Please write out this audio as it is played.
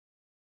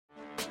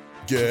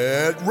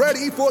Get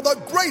ready for the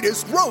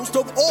greatest roast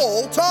of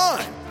all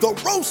time, the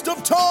Roast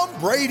of Tom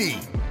Brady,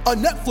 a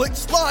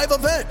Netflix live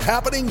event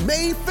happening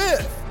May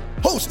 5th.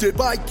 Hosted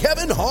by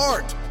Kevin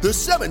Hart, the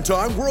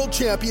 7-time world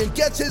champion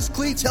gets his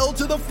cleats held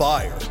to the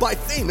fire by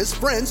famous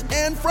friends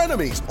and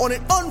frenemies on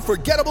an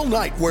unforgettable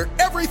night where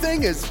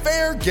everything is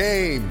fair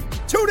game.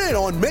 Tune in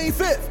on May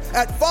 5th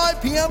at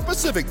 5 p.m.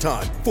 Pacific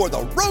time for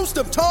the Roast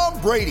of Tom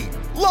Brady,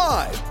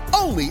 live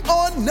only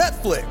on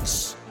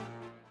Netflix.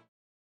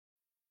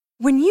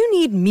 When you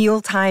need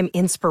mealtime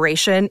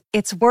inspiration,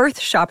 it's worth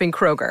shopping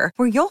Kroger,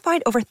 where you'll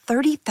find over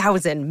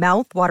 30,000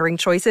 mouth-watering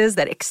choices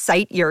that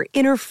excite your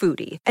inner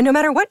foodie. And no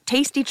matter what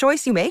tasty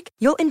choice you make,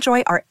 you'll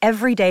enjoy our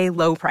everyday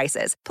low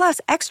prices, plus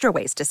extra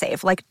ways to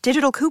save, like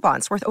digital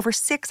coupons worth over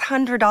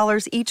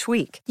 $600 each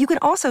week. You can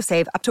also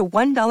save up to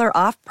 $1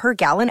 off per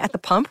gallon at the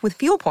pump with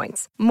fuel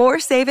points. More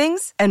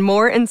savings and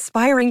more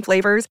inspiring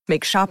flavors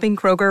make shopping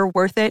Kroger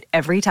worth it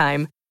every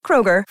time.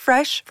 Kroger,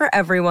 fresh for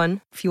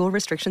everyone. Fuel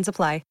restrictions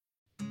apply.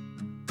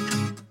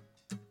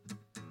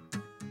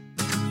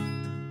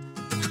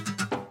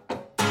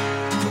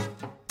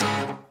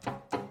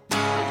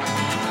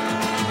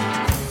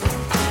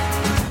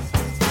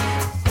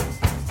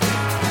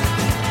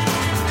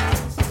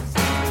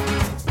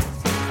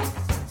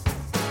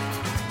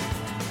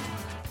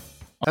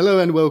 Hello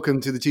and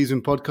welcome to the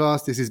Cheeseman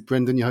Podcast. This is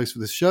Brendan, your host for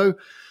the show.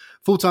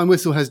 Full-time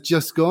whistle has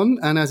just gone,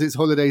 and as it's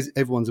holidays,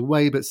 everyone's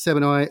away. But Seb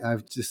and I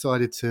have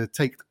decided to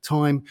take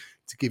time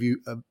to give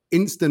you an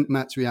instant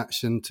match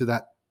reaction to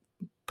that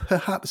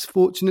perhaps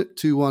fortunate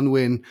 2-1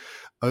 win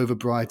over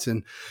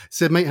Brighton.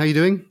 Seb, mate, how you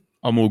doing?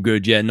 I'm all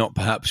good. Yeah, not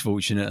perhaps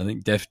fortunate. I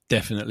think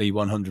definitely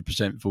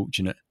 100%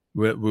 fortunate.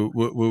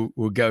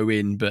 We'll go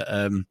in, but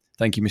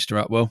thank you,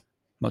 Mr. Atwell.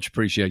 Much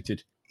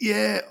appreciated.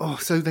 Yeah.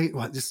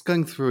 Just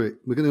going through it,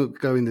 we're going to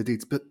go in the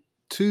details, but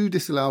 2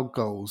 disallowed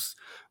goals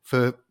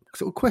for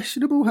sort of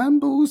questionable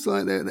handballs,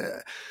 like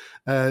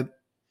the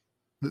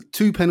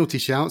 2 penalty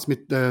shouts.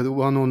 The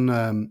one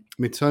on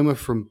Mitoma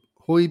from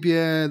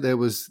Højbjerg. There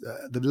was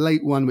the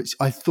late one, which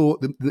I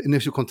thought the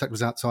initial contact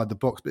was outside the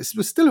box, but it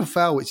was still a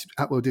foul, which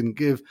Atwell didn't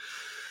give.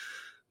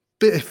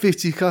 Bit of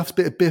fisticuffs,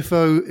 bit of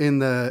biffo in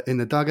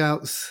the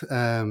dugouts.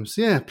 So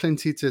yeah,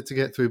 plenty to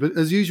get through. But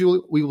as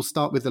usual, we will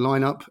start with the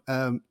lineup.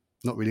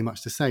 Not really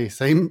much to say.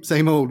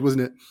 Same old,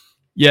 wasn't it?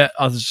 Yeah,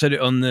 I said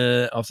it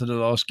after the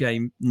last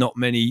game. Not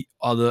many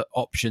other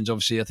options.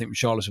 Obviously, I think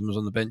Richarlison was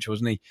on the bench,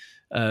 wasn't he?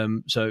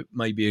 So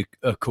maybe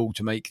a call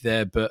to make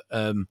there. But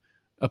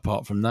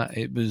apart from that,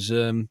 it was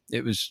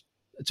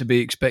to be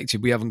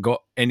expected. We haven't got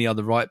any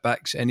other right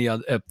backs, any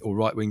other or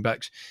right wing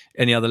backs,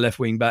 any other left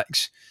wing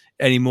backs,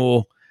 any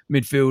more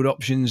midfield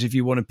options. If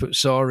you want to put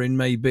Sarr in,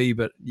 maybe,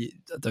 but I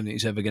don't think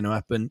it's ever going to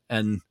happen.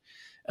 And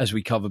as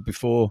we covered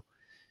before,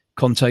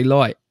 Conte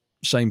light.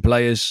 Same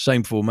players,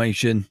 same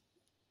formation,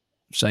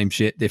 same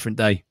shit, different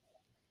day.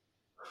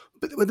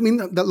 But I mean,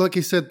 that, like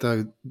you said,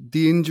 though,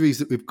 the injuries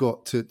that we've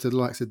got to the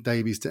likes of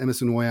Davies, to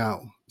Emerson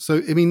Royale.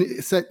 So, I mean,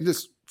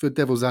 just for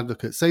devil's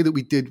advocate, say that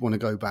we did want to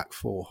go back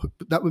 4,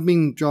 but that would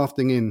mean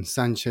drafting in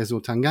Sanchez or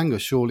Tanganga,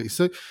 surely.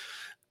 So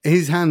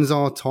his hands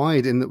are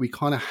tied in that we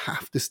kind of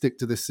have to stick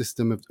to this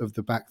system of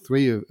the back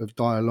 3 of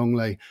Dyer,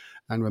 Longley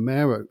and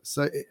Romero.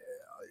 So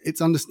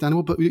it's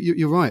understandable, but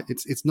you're right.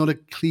 It's not a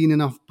clean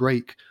enough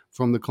break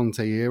from the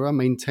Conte era,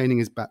 maintaining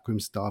his backroom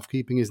staff,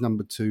 keeping his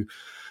number 2.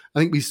 I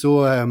think we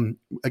saw,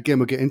 again,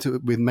 we'll get into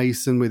it with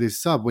Mason with his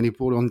sub when he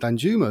brought on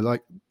Danjuma.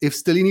 Like, if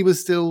Stellini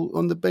was still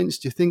on the bench,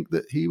 do you think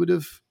that he would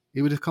have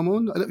come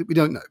on? We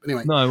don't know. But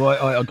anyway,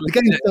 no.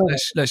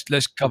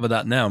 Let's cover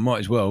that now.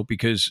 Might as well,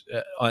 because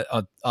I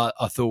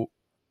thought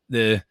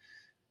we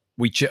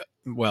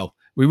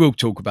will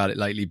talk about it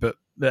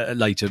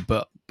later.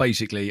 But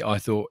basically, I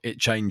thought it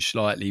changed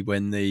slightly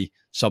when the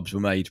subs were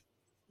made,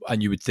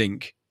 and you would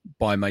think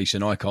by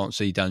Mason, I can't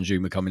see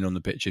Danjuma coming on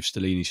the pitch if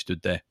Stellini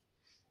stood there.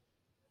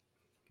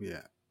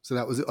 Yeah, so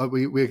that was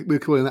we're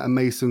calling that a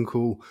Mason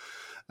call.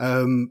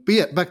 But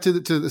yeah, back to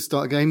the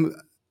start of the game.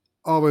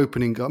 Our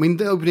opening goal. I mean,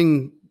 the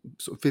opening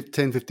sort of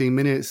 10, 15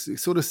 minutes,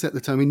 it sort of set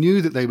the tone. We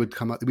knew that they would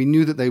come up. We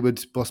knew that they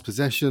would boss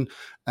possession,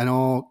 and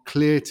our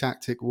clear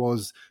tactic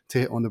was to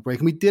hit on the break.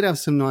 And we did have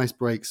some nice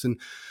breaks.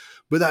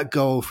 But that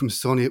goal from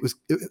Sonny, it was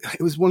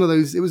one of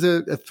those. It was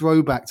a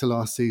throwback to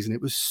last season.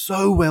 It was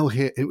so well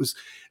hit. It was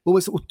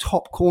almost sort of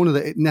top corner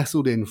that it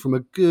nestled in from a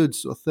good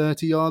sort of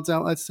 30 yards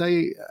out, I'd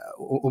say,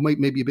 or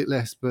maybe a bit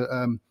less. But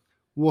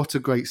what a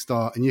great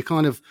start! And you're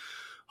kind of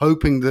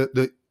hoping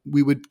that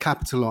we would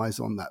capitalise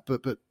on that.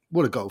 But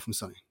what a goal from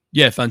Sonny!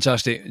 Yeah,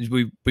 fantastic.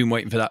 We've been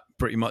waiting for that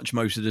pretty much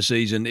most of the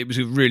season. It was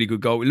a really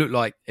good goal. It looked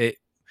like it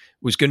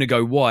was going to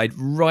go wide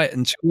right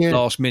until the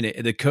last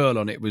minute. The curl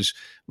on it was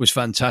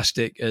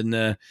fantastic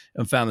and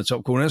found the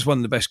top corner. That's one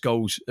of the best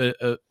goals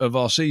of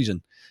our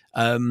season.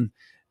 I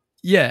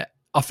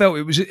felt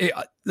it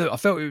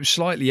was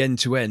slightly end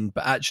to end,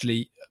 but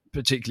actually,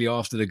 particularly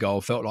after the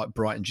goal, felt like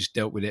Brighton just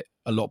dealt with it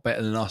a lot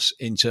better than us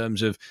in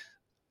terms of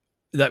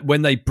that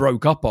when they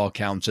broke up our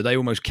counter, they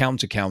almost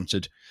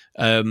countered,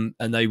 and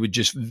they were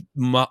just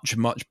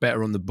much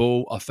better on the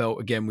ball. I felt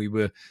again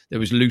there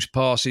was loose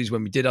passes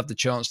when we did have the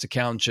chance to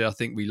counter. I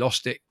think we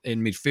lost it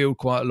in midfield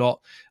quite a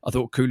lot. I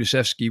thought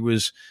Kulusevski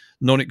was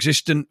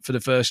non-existent for the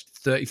first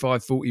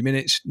 35, 40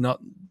 minutes.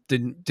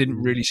 Didn't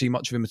really see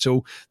much of him at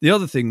all. The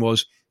other thing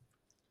was,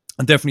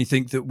 I definitely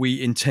think that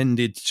we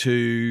intended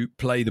to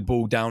play the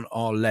ball down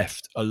our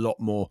left a lot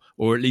more,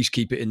 or at least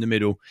keep it in the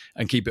middle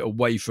and keep it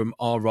away from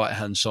our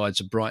right-hand side,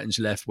 so Brighton's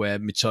left, where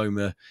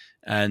Mitoma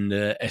and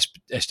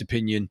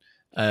Estepinian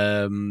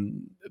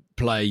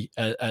play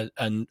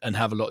and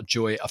have a lot of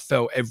joy. I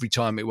felt every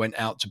time it went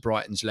out to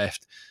Brighton's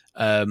left,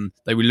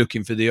 they were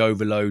looking for the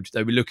overload.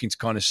 They were looking to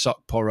kind of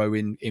suck Porro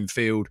in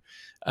field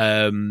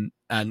and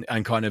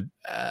kind of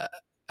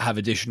have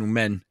additional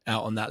men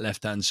out on that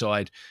left-hand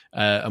side.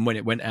 And when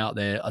it went out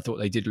there, I thought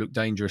they did look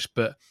dangerous,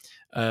 but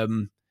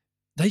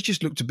they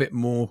just looked a bit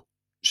more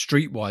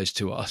streetwise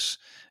to us.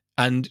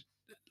 And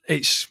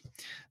it's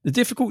the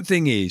difficult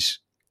thing is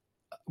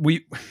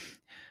we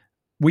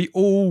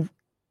all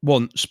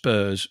want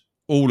Spurs,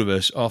 all of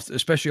us,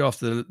 especially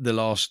after the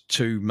last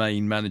two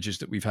main managers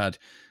that we've had,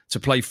 to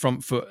play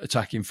front foot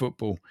attacking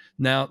football.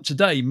 Now,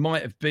 today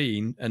might have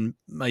been, and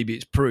maybe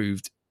it's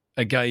proved,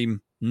 a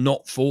game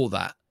not for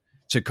that,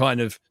 to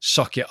kind of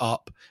suck it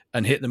up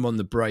and hit them on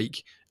the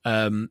break,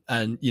 and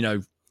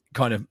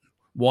kind of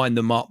wind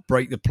them up,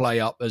 break the play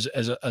up as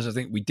I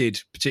think we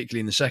did,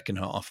 particularly in the second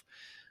half.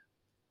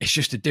 It's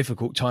just a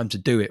difficult time to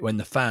do it when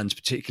the fans,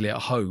 particularly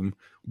at home,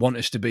 want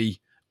us to be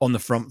on the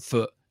front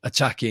foot,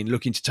 attacking,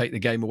 looking to take the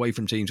game away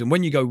from teams. And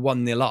when you go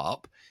 1-0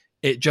 up,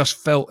 it just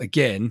felt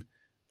again,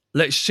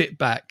 let's sit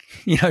back,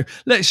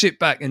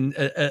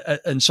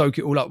 and soak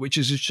it all up, which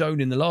is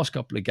shown in the last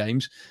couple of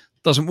games.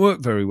 Hasn't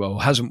worked very well.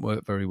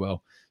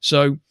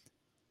 So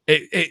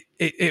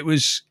it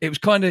was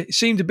kind of, it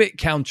seemed a bit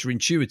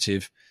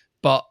counterintuitive,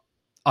 but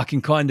I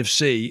can kind of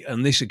see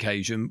on this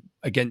occasion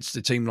against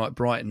a team like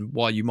Brighton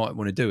why you might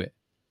want to do it.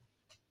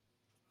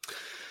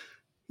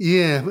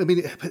 Yeah, I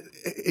mean,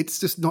 it's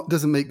just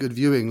doesn't make good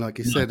viewing, like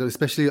you said,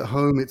 especially at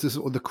home. It's just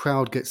sort of the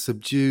crowd gets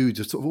subdued,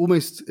 just sort of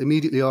almost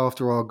immediately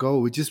after our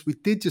goal. We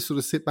did just sort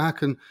of sit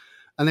back and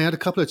they had a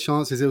couple of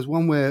chances. There was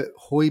one where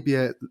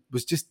Højbjerg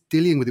was just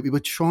dealing with it. We were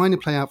trying to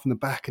play out from the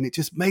back, and it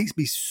just makes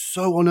me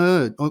so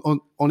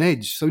on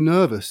edge, so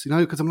nervous,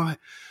 because I'm like,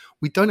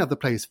 we don't have the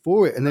players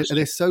for it, and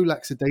they're so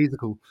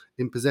lackadaisical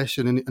in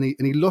possession. And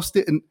he lost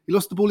it, and he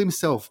lost the ball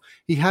himself.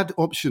 He had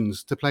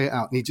options to play it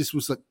out, and he just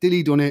was like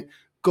dillied on it,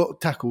 got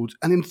tackled,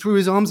 and then threw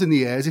his arms in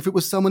the air as if it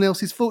was someone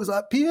else's fault. It's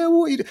like, Pierre,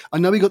 what are you doing? I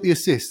know he got the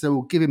assist, so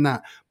we'll give him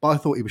that, but I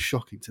thought he was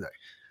shocking today.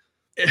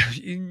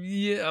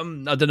 Yeah,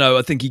 I don't know.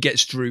 I think he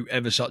gets through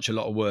ever such a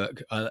lot of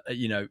work.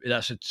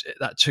 That's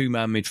that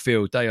two-man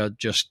midfield. They are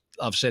just,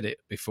 I've said it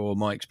before,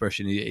 my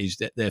expression is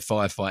that they're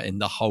firefighting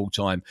the whole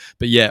time.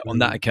 But yeah, on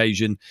that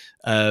occasion,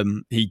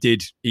 he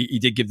did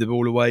give the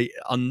ball away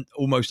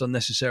almost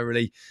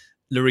unnecessarily.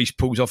 Lloris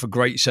pulls off a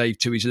great save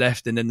to his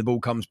left, and then the ball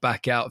comes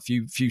back out a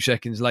few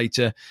seconds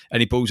later, and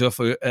he pulls off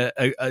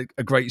a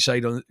great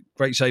save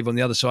on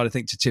the other side, I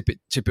think, to tip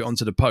it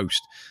onto the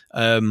post.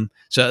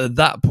 So at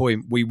that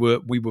point, we were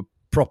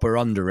proper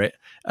under it.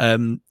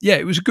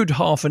 It was a good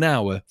half an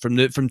hour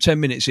from 10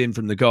 minutes in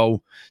from the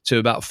goal to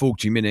about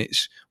 40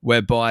 minutes,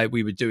 whereby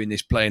we were doing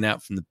this playing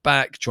out from the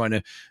back, trying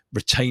to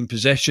retain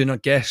possession. I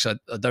guess I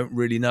don't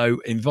really know,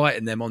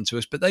 inviting them onto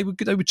us, but they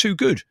were too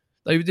good.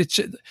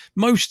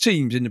 Most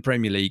teams in the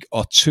Premier League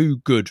are too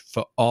good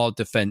for our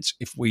defence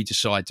if we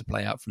decide to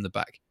play out from the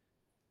back.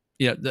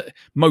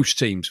 Most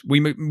teams we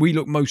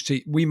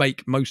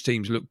make most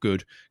teams look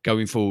good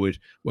going forward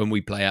when we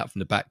play out from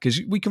the back,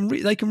 because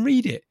they can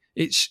read it.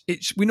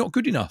 We're not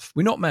good enough.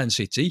 We're not Man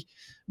City.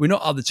 We're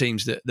not other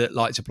teams that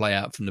like to play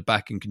out from the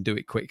back and can do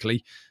it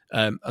quickly.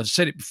 I've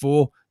said it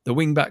before. The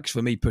wing backs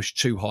for me push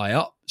too high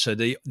up, so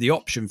the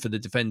option for the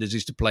defenders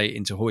is to play it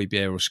into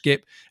Højbjerg or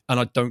Skip, and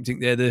I don't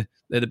think they're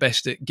the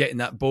best at getting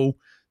that ball,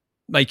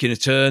 making a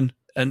turn,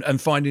 and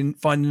finding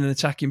an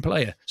attacking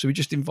player. So we're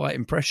just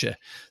inviting pressure.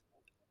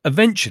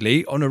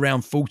 Eventually, on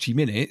around 40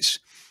 minutes,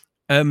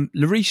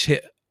 Lloris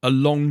hit a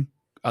long,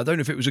 I don't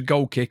know if it was a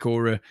goal kick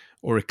or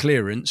a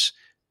clearance,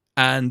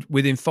 and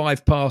within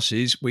 5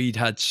 passes, we'd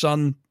had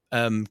Son,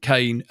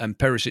 Kane and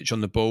Perisic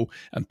on the ball,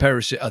 and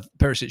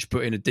Perisic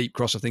put in a deep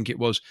cross, I think it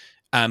was,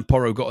 and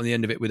Porro got on the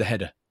end of it with a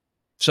header.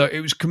 So it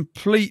was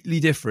completely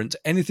different to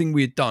anything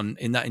we had done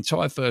in that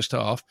entire first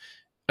half,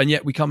 and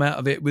yet we come out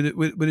of it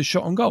with a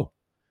shot on goal.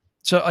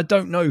 So I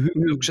don't know who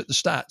looks at the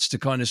stats to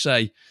kind of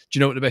say, do you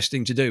know what the best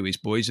thing to do is,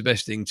 boys? The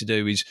best thing to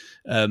do is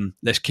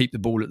let's keep the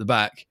ball at the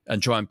back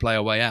and try and play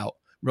our way out,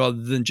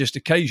 rather than just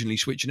occasionally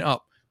switching it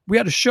up. We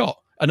had a shot,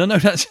 and I know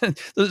that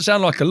doesn't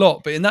sound like a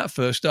lot, but in that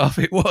first half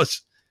it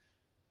was.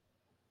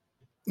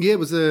 Yeah, it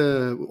was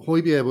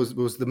Højbjerg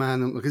was the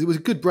man, because it was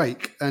a good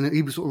break, and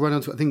he was sort of run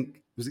onto. I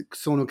think was it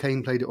Son or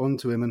Kane played it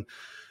onto him, and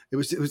it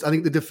was. I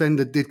think the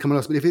defender did come on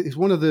us, but if it's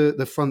one of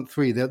the front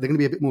three, they're going to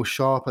be a bit more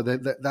sharper.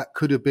 That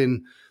could have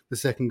been the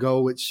second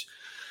goal, which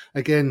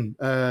again,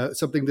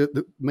 something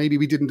that maybe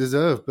we didn't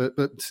deserve, but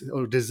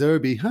or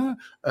Zerbi, huh?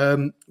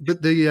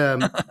 But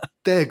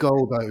their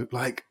goal though,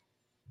 like,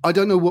 I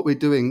don't know what we're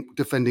doing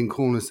defending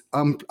corners.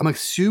 I'm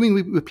assuming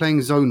we were playing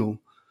zonal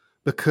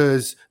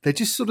because they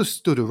just sort of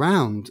stood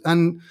around,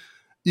 and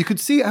you could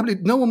see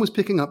no one was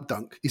picking up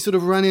Dunk. He sort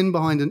of ran in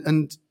behind,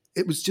 and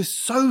it was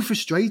just so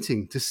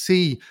frustrating to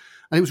see.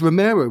 And it was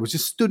Romero was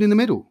just stood in the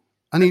middle,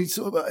 and he's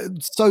sort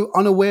of, so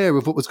unaware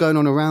of what was going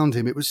on around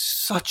him. It was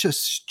such a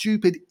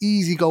stupid,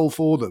 easy goal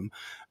for them,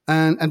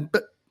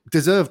 but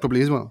deserved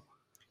probably as well.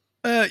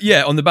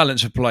 Yeah, on the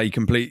balance of play,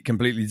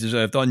 completely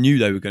deserved. I knew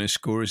they were going to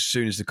score as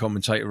soon as the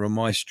commentator on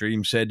my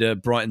stream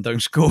said Brighton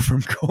don't score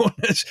from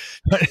corners.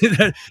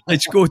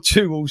 They'd scored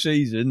 2 all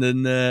season,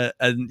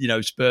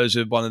 and Spurs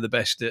are one of the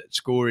best at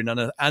scoring,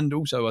 and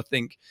also I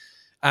think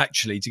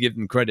actually to give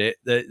them credit,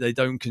 they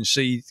don't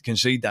concede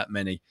that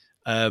many.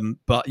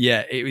 But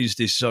yeah, it is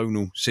this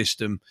zonal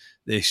system.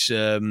 This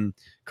for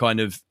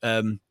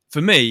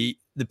me,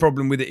 the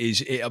problem with it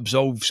is it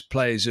absolves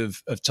players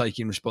of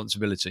taking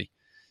responsibility.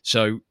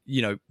 So,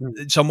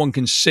 someone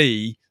can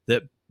see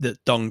that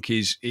Dunk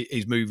is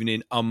moving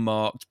in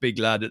unmarked, big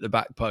lad at the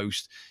back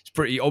post. It's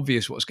pretty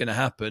obvious what's going to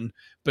happen,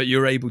 but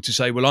you're able to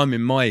say, well, I'm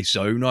in my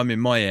zone, I'm in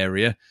my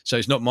area, so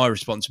it's not my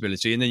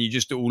responsibility. And then you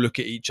just all look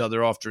at each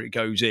other after it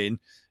goes in,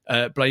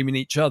 blaming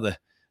each other.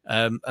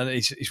 And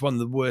it's one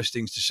of the worst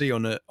things to see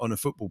on a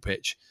football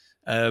pitch.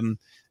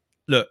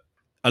 Look,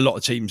 a lot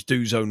of teams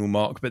do zonal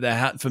mark,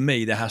 but for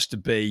me, there has to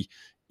be,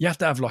 you have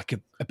to have like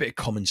a bit of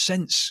common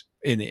sense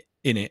in it.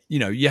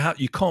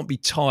 You can't be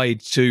tied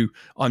to,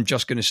 I'm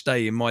just going to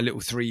stay in my little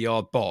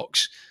 3-yard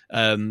box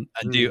and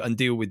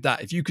deal with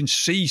that. If you can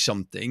see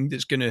something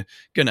that's going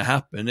to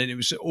happen, and it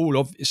was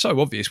it's so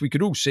obvious we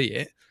could all see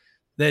it,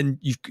 then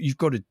you've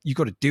got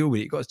to deal with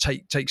it. You've got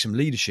to take some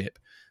leadership.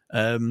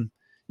 A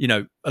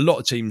lot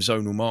of teams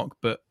zonal mark,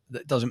 but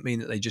that doesn't mean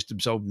that they just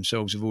absolve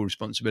themselves of all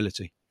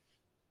responsibility.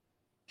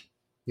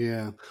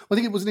 Yeah, I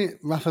think wasn't it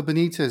Rafa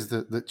Benitez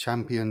that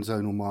championed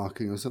zonal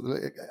marking or something.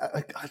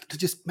 It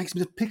just makes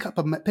me pick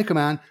a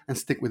man and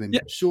stick with him.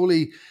 Yeah.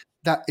 Surely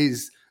that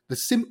is the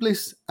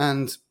simplest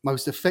and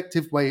most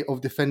effective way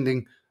of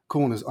defending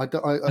corners. I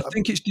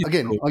think it's difficult.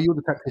 Again, are you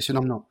the tactician?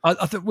 I'm not.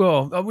 I think.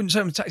 Well, I wouldn't say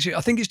I'm a tactician.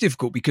 I think it's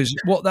difficult because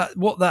what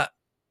that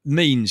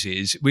means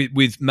is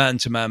with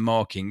man-to-man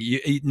marking,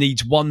 it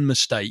needs one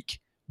mistake.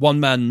 One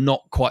man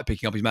not quite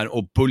picking up his man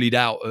or bullied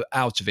out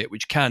of it,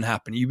 which can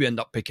happen. You end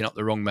up picking up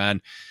the wrong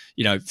man,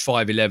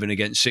 5'11"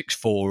 against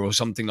 6'4" or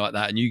something like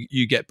that, and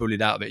you get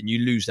bullied out of it and you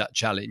lose that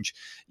challenge.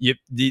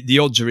 The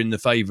odds are in the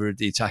favour of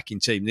the attacking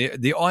team.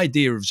 The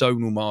idea of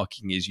zonal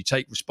marking is you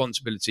take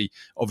responsibility,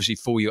 obviously,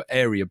 for your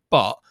area,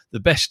 but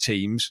the best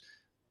teams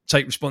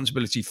take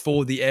responsibility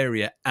for the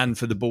area and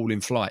for the ball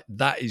in flight.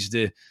 That is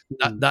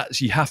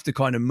that's you have to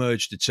kind of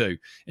merge the two.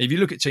 And if you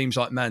look at teams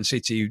like Man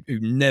City who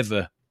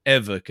never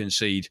ever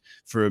concede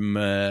from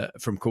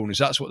corners,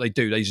 that's what they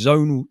do. They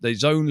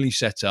zonally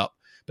set up,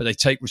 but they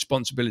take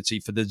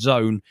responsibility for the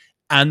zone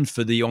and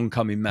for the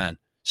oncoming man.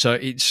 So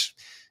it's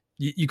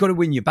you got to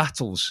win your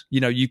battles.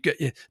 You get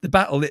the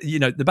battle.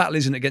 The battle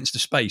isn't against the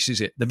space,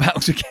 is it? The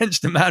battle's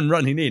against the man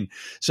running in.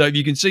 So if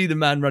you can see the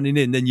man running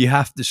in, then you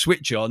have to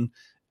switch on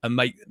and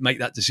make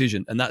that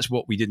decision, and that's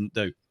what we didn't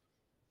do.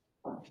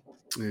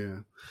 Yeah.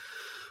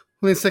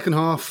 Well, the second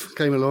half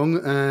came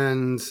along,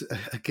 and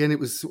again, it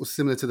was sort of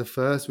similar to the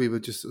first. We were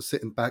just sort of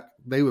sitting back.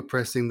 They were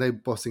pressing, they were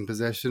bossing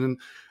possession,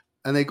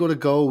 and they got a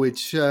goal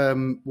which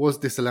was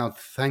disallowed,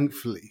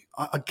 thankfully.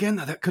 Again,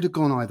 that could have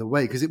gone either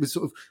way because it was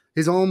sort of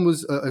his arm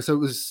was. So it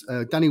was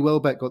Danny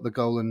Welbeck got the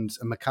goal, and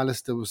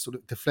McAllister was sort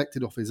of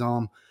deflected off his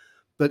arm,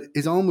 but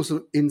his arm was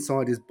sort of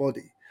inside his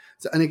body.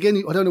 So, and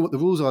again, I don't know what the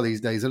rules are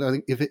these days. I don't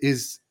think if it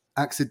is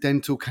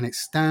accidental, can it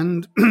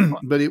stand?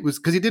 But it was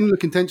because he didn't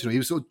look intentional. He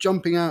was sort of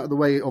jumping out of the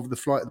way of the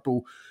flight of the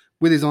ball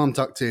with his arm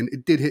tucked in.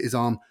 It did hit his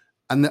arm,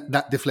 and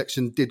that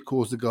deflection did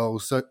cause the goal.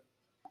 So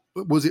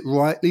was it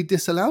rightly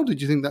disallowed, or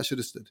do you think that should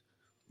have stood?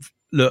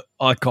 Look,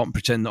 I can't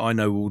pretend that I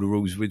know all the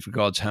rules with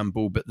regards to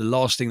handball, but the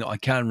last thing that I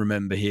can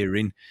remember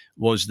hearing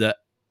was that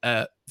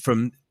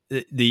from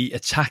the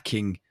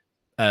attacking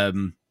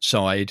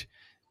side,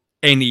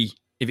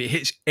 if it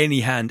hits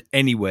any hand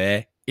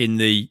anywhere in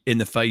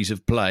the phase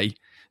of play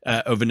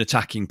of an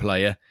attacking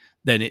player,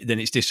 then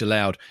it's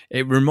disallowed.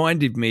 It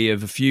reminded me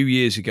of a few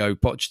years ago,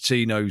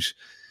 Pochettino's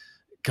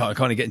kind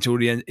of getting to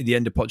the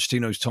end of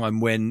Pochettino's time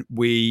when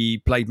we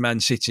played Man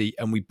City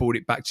and we brought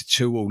it back to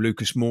 2-2.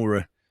 Lucas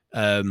Moura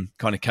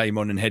kind of came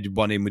on and headed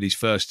one in with his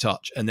first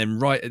touch, and then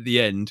right at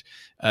the end,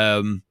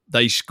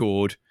 they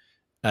scored.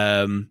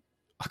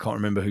 I can't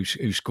remember who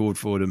scored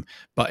for them,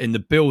 but in the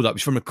build-up,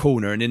 it's from a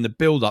corner, and in the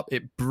build-up,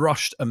 it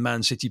brushed a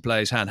Man City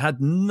player's hand,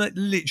 had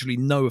literally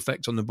no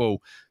effect on the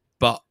ball.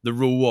 But the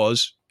rule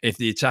was, if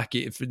the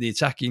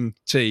attacking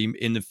team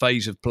in the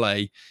phase of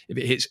play, if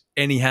it hits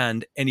any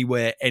hand,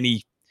 anywhere,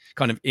 any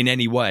kind of in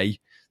any way,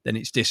 then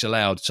it's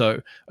disallowed.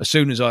 So as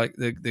soon as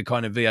the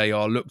kind of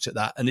VAR looked at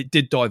that, and it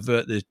did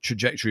divert the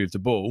trajectory of the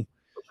ball,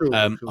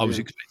 I was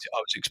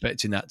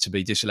expecting that to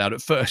be disallowed.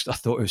 At first, I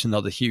thought it was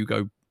another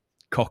Hugo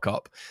cock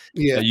up.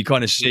 Yeah. You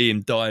kind of see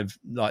him dive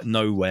like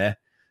nowhere.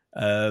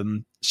 I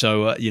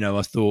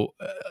thought,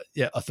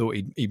 I thought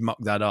he'd muck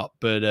that up,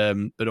 but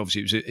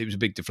obviously it was a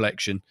big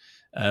deflection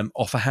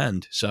off a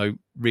hand. So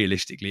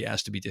realistically, it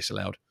has to be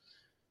disallowed.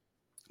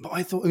 But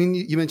I thought,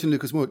 you mentioned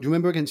Lucas Moore. Do you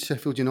remember against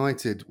Sheffield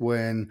United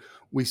when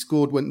we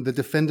scored when the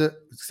defender,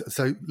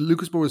 so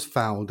Lucas Moore is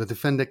fouled, the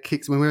defender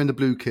kicks, when we're in the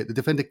blue kit, the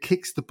defender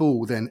kicks the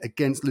ball then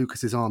against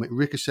Lucas's arm. It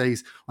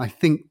ricochets. I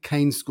think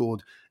Kane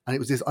scored. And it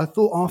was this, I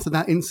thought after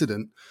that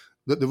incident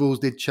that the rules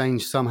did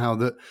change somehow,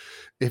 that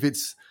if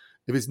it's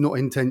not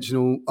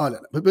intentional, I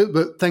don't know.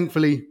 But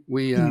thankfully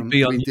we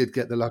did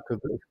get the luck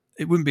of it.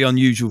 It wouldn't be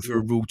unusual for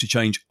a rule to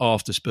change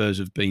after Spurs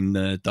have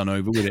been done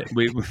over, would it?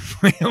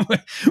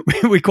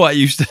 We're quite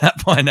used to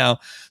that by now.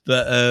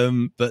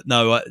 But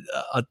no,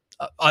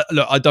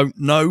 I don't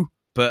know.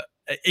 But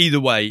either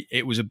way,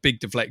 it was a big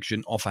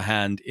deflection off a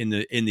hand in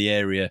the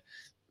area.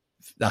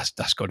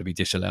 That's got to be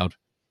disallowed.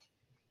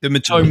 The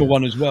Matoma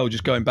one as well.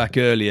 Just going back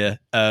earlier,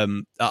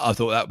 I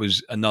thought that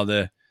was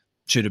another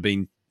should have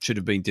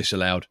been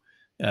disallowed.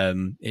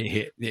 It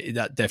hit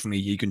that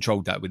definitely. He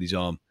controlled that with his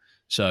arm.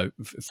 So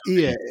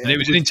yeah, and it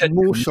was an intense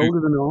more shoulder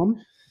than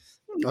arm.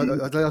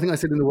 I think I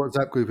said in the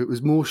WhatsApp group it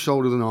was more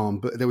shoulder than arm,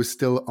 but there was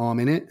still arm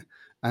in it,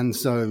 and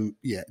so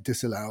yeah,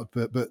 disallowed.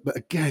 But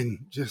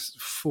again, just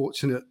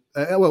fortunate.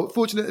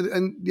 Fortunate,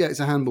 and yeah,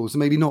 it's a handball, so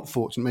maybe not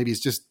fortunate. Maybe it's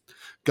just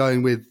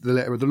going with the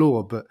letter of the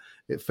law, but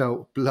it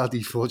felt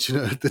bloody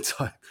fortunate at the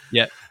time.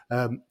 Yeah,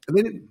 and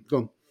then go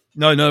on.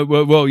 No.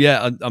 Well,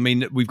 yeah. I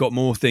mean, we've got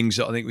more things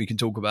that I think we can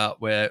talk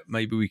about where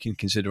maybe we can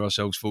consider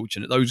ourselves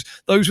fortunate.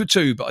 Those were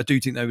two, but I do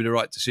think they were the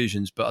right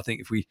decisions. But I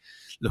think if we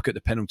look at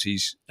the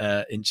penalties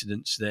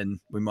incidents, then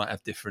we might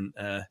have different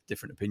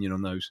opinion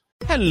on those.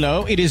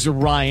 Hello, it is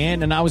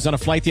Ryan, and I was on a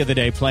flight the other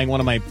day playing one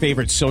of my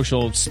favorite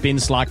social spin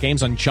slot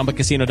games on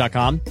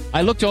ChumbaCasino.com.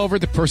 I looked over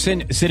at the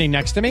person sitting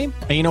next to me,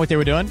 and you know what they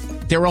were doing?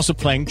 They were also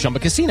playing Chumba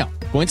Casino.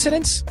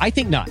 Coincidence? I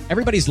think not.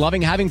 Everybody's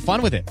loving having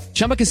fun with it.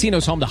 Chumba Casino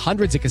is home to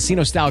hundreds of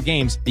casino-style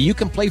games that you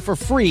can play for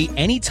free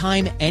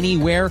anytime,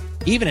 anywhere,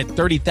 even at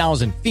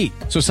 30,000 feet.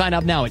 So sign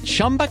up now at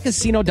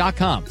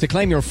ChumbaCasino.com to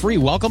claim your free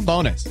welcome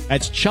bonus.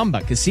 That's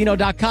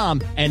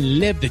ChumbaCasino.com and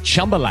live the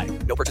Chumba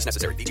life. No purchase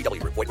necessary.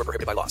 VGW. Void where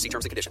prohibited by law. See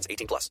terms and conditions.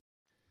 18+.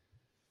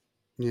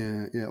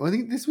 Yeah. Well, I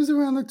think this was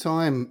around the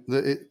time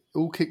that it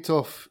all kicked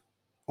off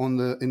in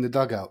the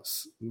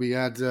dugouts. We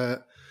had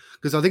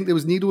because I think there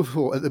was needle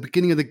for at the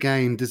beginning of the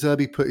game. De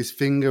Zerbi put his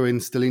finger in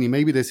Stellini.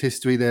 Maybe there's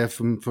history there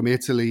from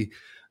Italy,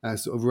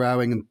 sort of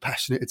rowing and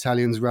passionate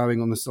Italians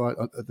rowing on the side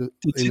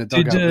in the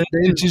dugout.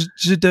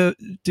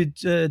 Did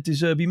De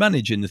Zerbi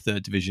manage in the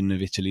third division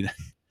of Italy then?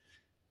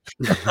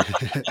 But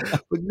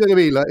you know what I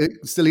mean? Like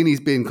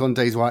Stellini's being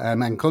Conte's right hand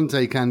man.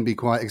 Conte can be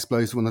quite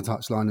explosive on the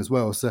touchline as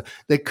well, so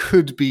there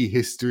could be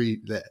history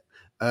there.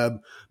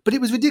 But it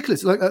was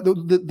ridiculous. Like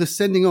the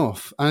sending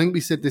off. I think we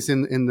said this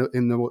in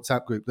the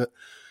WhatsApp group that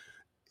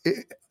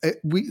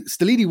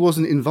Stellini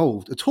wasn't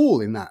involved at all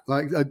in that.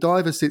 Like a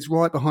diver sits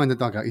right behind the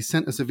dugout. He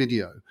sent us a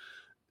video.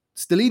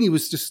 Stellini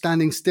was just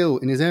standing still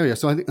in his area,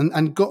 so I think,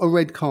 and got a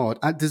red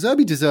card. De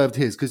Zerbi deserved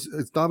his because,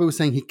 as Diver was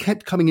saying, he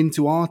kept coming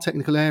into our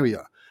technical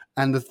area.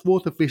 And the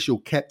fourth official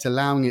kept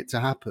allowing it to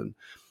happen.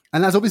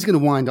 And that's obviously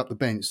going to wind up the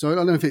bench. So I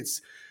don't know if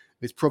it's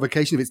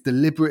provocation, if it's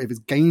deliberate, if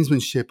it's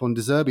gamesmanship on De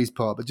Zerbi's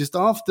part. But just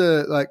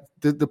after like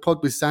the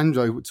pod with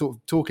Sandro sort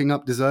of talking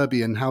up De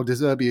Zerbi and how De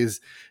Zerbi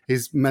is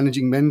his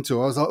managing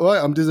mentor, I was like, all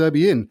right, I'm De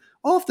Zerbi in.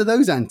 After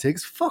those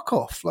antics, fuck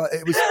off. Like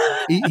it was,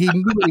 he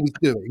knew what he was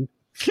doing.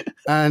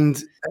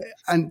 And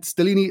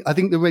Stellini, I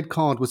think the red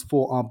card was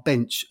for our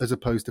bench as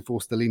opposed to for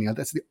Stellini.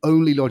 That's the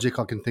only logic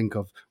I can think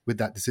of with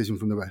that decision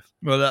from the ref.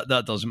 Well,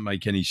 that doesn't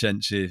make any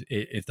sense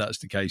if that's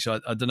the case. I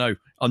don't know.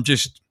 I'm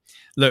just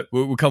look.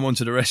 We'll come on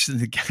to the rest of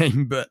the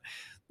game, but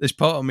there's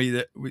part of me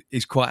that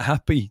is quite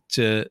happy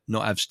to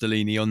not have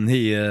Stellini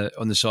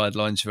on the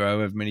sidelines for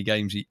however many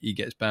games he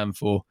gets banned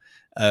for,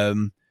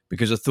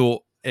 because I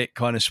thought it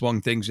kind of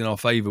swung things in our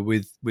favour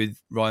with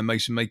Ryan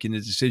Mason making the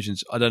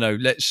decisions. I don't know.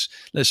 Let's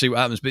see what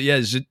happens. But yeah,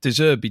 De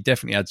Zerbi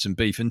definitely had some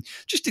beef and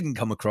just didn't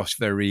come across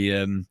very.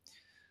 I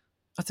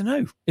don't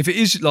know if it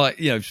is like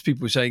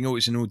people were saying, oh,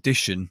 it's an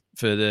audition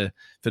for the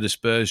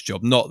Spurs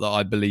job. Not that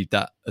I believe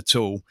that at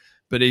all.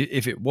 But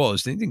if it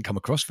was, then it didn't come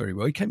across very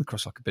well. He came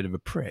across like a bit of a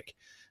prick.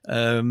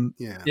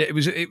 It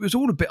was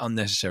all a bit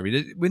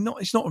unnecessary.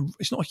 It's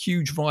not a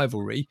huge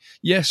rivalry.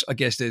 Yes, I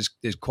guess there's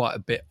quite a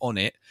bit on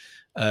it.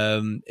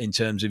 In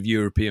terms of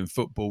European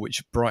football,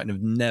 which Brighton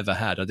have never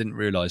had. I didn't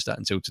realise that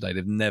until today.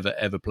 They've never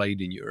ever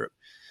played in Europe.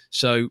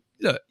 So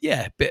look,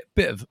 yeah, bit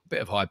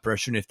of high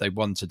pressure. And if they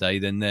won today,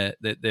 then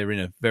they're in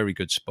a very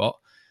good spot.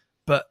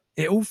 But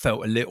it all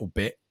felt a little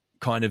bit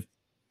kind of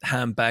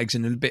handbags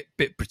and a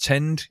bit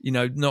pretend.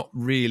 Not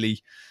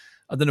really.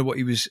 I don't know what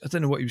he was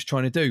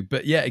trying to do.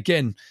 But yeah,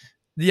 again,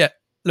 yeah.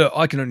 look,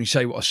 I can only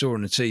say what I saw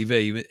on the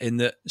TV, in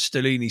that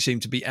Stellini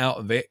seemed to be out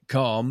of it,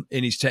 calm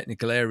in his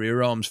technical area,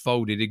 arms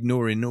folded,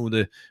 ignoring all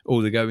the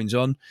goings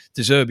on.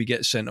 De Zerbi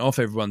gets sent off.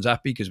 Everyone's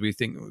happy because we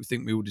think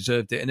we all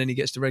deserved it, and then he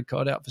gets the red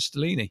card out for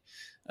Stellini,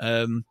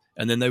 and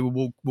then they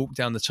will walk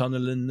down the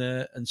tunnel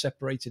and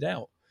separated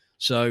out.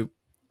 So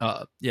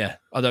I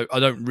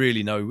don't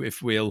really know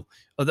if we'll.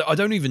 I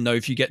don't even know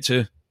if you get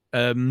to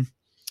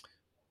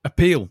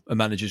appeal a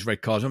manager's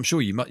red card. I'm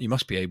sure you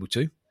must be able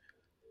to.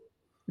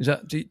 Is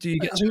that do you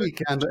get? I think you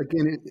can, but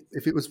again,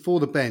 if it was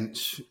for the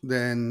bench,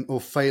 then or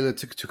failure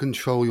to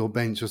control your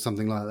bench or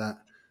something like that,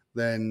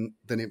 then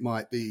it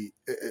might be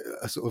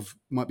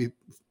might be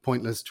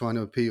pointless trying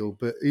to appeal.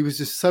 But he was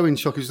just so in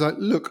shock. He was like,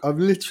 "Look, I've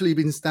literally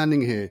been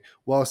standing here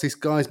whilst this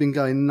guy's been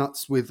going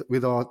nuts with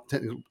our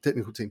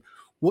technical team.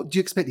 What do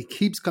you expect? He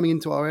keeps coming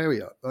into our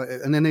area,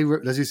 and then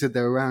as you said,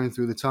 they're rounding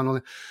through the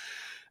tunnel.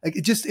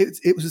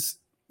 It was."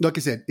 Like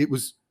I said, it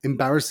was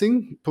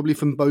embarrassing, probably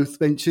from both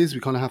benches. We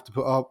kind of have to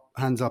put our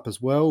hands up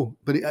as well.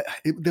 But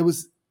it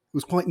was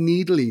quite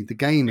needly, the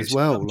game as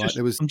well.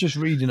 I'm just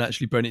reading,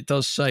 actually, Brent. It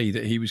does say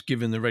that he was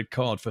given the red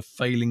card for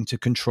failing to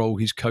control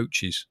his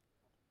coaches.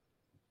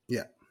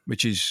 Yeah.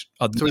 Which is,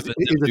 I'd never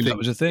knew that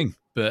was a thing.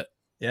 But,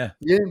 yeah.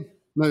 Yeah.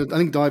 No, I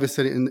think Diver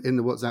said it in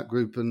the WhatsApp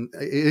group, and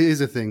it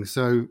is a thing.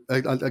 So,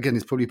 again,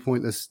 it's probably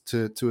pointless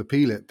to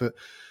appeal it. But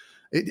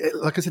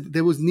like I said,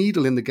 there was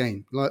needle in the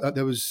game. Like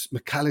there was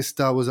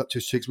McAllister was up to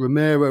his tricks.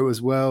 Romero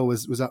as well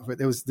was up for it.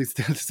 There was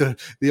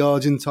the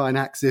Argentine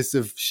axis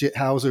of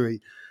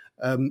shithousery.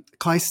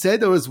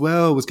 Caicedo as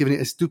well was giving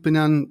it a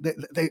Stupinan.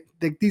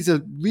 These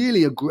are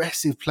really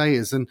aggressive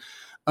players, and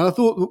I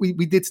thought we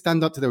did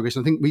stand up to their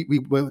aggression. I think we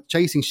were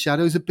chasing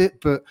shadows a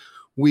bit, but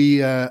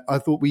I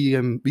thought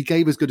we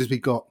gave as good as we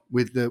got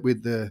with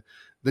the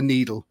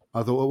needle.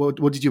 I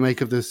thought, what did you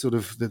make of the sort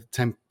of the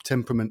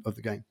temperament of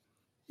the game?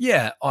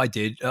 Yeah, I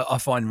did. I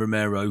find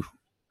Romero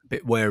a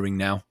bit wearing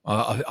now.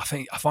 I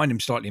find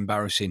him slightly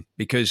embarrassing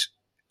because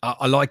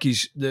I like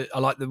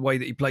the way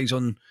that he plays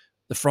on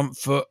the front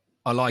foot.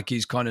 I like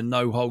his kind of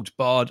no holds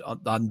barred.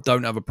 I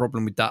don't have a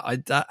problem with that.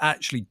 I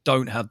actually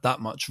don't have that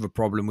much of a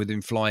problem with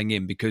him flying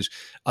in because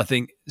I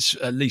think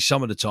at least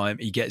some of the time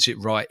he gets it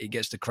right. He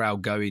gets the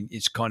crowd going.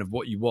 It's kind of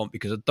what you want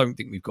because I don't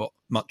think we've got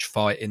much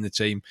fight in the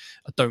team.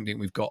 I don't think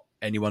we've got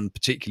anyone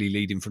particularly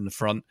leading from the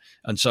front.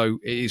 And so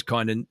it is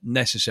kind of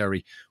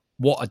necessary.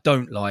 What I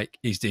don't like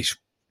is this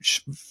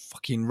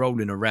fucking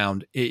rolling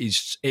around. It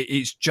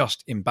is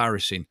just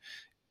embarrassing.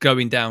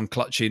 Going down,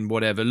 clutching,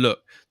 whatever. Look,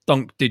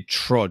 Dunk did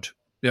tread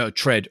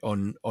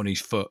on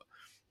his foot.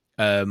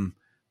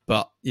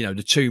 But,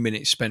 the 2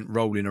 minutes spent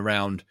rolling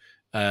around,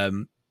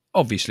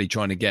 obviously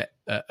trying to get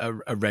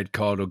a red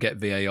card or get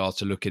VAR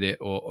to look at it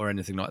or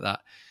anything like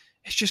that.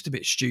 It's just a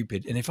bit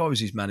stupid. And if I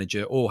was his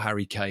manager or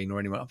Harry Kane or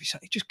anyone, I'd be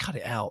saying, just cut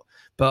it out.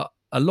 But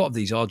a lot of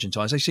these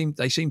Argentines,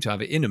 they seem to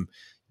have it in them.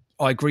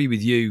 I agree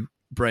with you,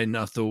 Bren.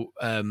 I thought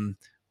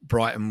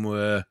Brighton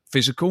were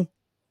physical.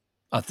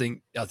 I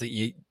think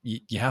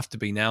you have to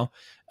be now.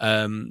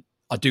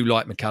 I do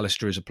like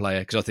McAllister as a player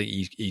because I think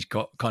he's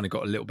got a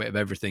little bit of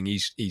everything.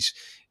 He's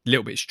a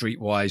little bit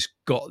streetwise,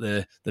 got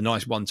the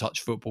nice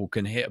one-touch football,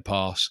 can hit a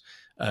pass.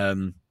 I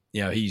know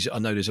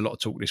there's a lot of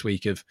talk this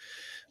week of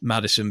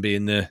Maddison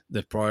being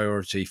the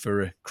priority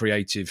for a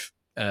creative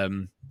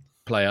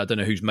player. I don't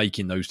know who's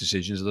making those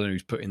decisions. I don't know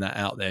who's putting that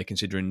out there,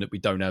 considering that we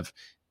don't have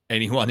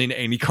anyone in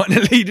any kind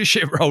of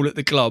leadership role at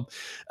the club.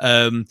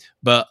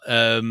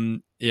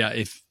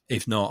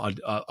 If not,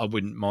 I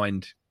wouldn't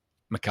mind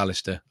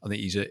McAllister. I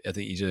think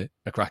he's a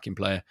cracking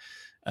player.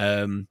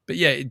 But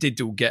yeah, it did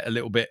all get a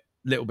little bit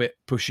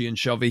pushy and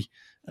shovey.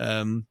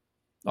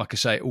 Like I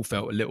say, it all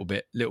felt a little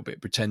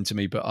bit pretend to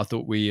me. But I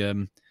thought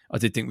I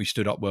did think we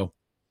stood up well.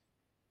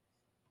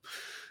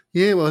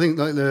 Yeah, well, I think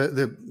like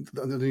the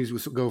news will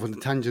sort of go off on a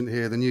tangent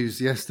here. The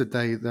news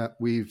yesterday that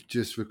we've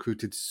just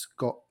recruited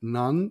Scott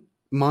Munn,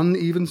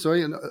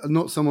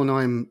 not someone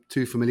I'm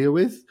too familiar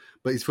with,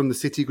 but he's from the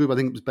City Group. I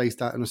think it was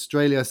based out in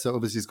Australia, so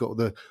obviously he's got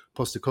the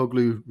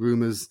Postecoglou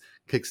rumours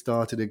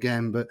kick-started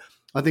again. But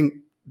I think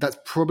that's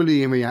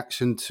probably in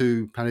reaction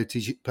to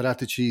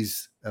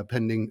Paratici's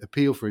pending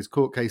appeal for his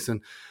court case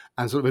and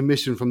sort of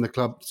admission from the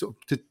club sort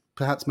of to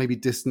perhaps maybe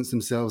distance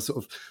themselves,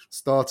 sort of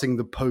starting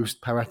the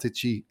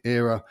post-Paratici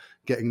era,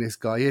 getting this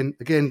guy in.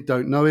 Again,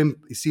 don't know him.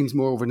 He seems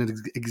more of an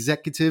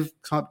executive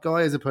type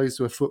guy as opposed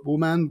to a football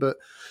man. But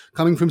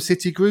coming from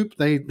City Group,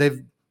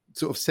 they've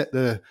sort of set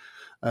the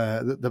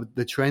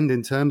trend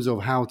in terms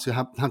of how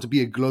to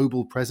be a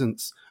global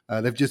presence.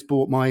 They've just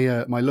bought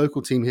my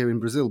local team here in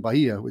Brazil,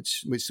 Bahia,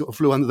 which sort of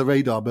flew under the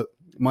radar. But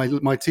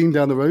my team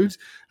down the road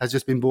has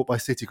just been bought by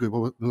City Group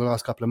in the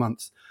last couple of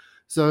months.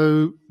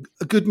 So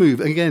a good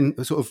move. Again,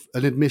 sort of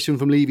an admission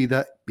from Levy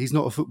that he's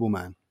not a football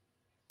man.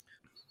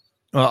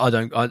 Well,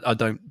 I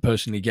don't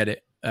personally get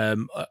it.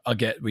 I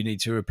get we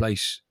need to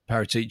replace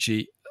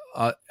Paratici.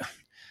 I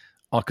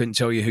couldn't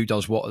tell you who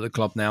does what at the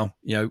club now.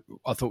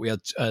 I thought we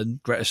had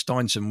Greta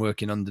Steinson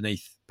working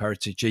underneath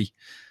Paratici.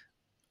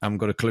 I haven't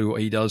got a clue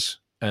what he does.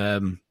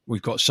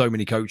 We've got so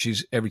many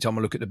coaches. Every time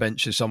I look at the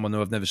bench, there's someone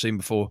who I've never seen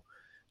before.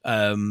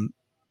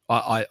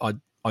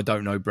 I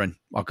don't know Bren.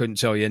 I couldn't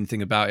tell you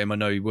anything about him. I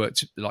know he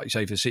worked, like you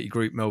say, for City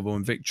Group,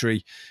 Melbourne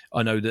Victory.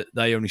 I know that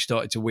they only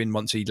started to win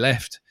once he'd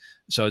left.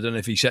 So I don't know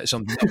if he set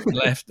something up and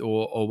left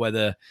or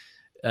whether,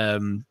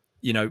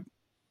 you know,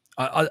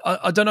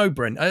 I don't know,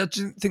 Brent. I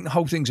just think the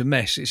whole thing's a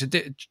mess. It's a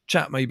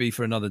chat maybe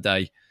for another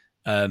day.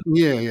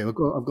 Yeah. I've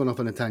gone off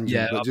on a tangent.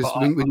 Yeah, but just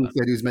when you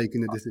said he was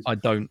making the decision, I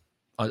don't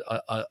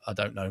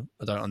know.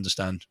 I don't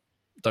understand.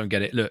 Don't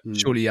get it. Look,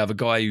 surely you have a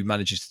guy who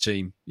manages the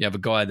team. You have a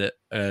guy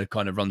that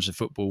kind of runs the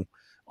football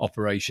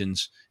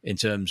operations in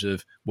terms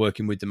of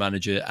working with the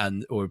manager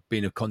or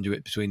being a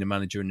conduit between the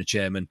manager and the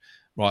chairman.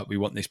 Right, we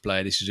want this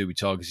player. This is who we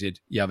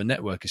targeted. You have a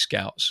network of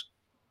scouts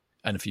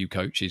and a few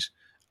coaches.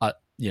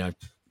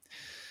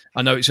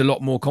 I know it's a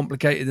lot more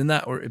complicated than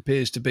that, or it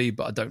appears to be,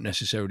 but I don't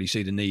necessarily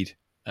see the need.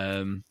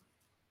 I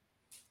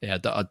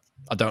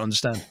don't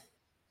understand.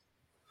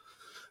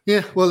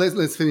 Yeah, well,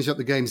 let's finish up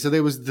the game. So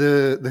there was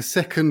the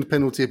second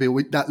penalty appeal.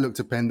 That looked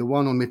a pen. The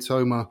one on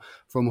Mitoma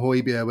from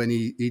Højbjerg when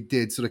he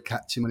did sort of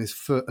catch him on his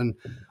foot. And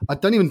I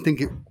don't even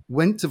think it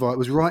went to VAR. It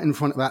was right in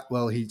front of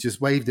Atwell. He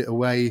just waved it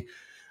away.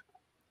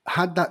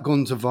 Had that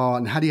gone to VAR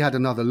and had he had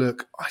another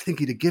look, I think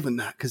he'd have given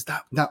that because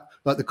that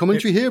like the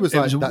commentary here was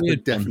like, that's a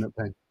definite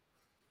pen.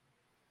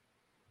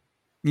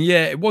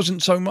 Yeah, it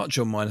wasn't so much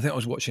on mine. I think I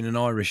was watching an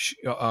Irish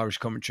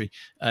commentary.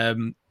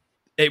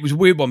 It was a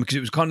weird one because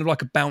it was kind of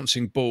like a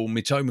bouncing ball.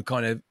 Mitoma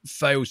kind of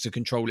fails to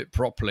control it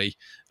properly.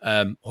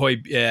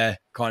 Højbjerg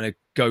kind of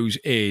goes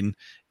in,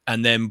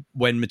 and then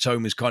when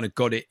Mitoma's kind of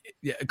got it,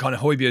 kind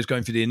of Højbjerg's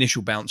going for the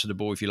initial bounce of the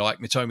ball, if you like.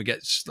 Mitoma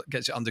gets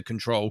it under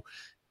control,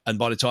 and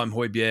by the time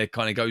Højbjerg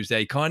kind of goes there,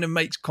 he kind of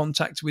makes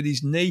contact with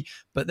his knee,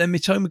 but then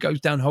Mitoma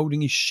goes down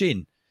holding his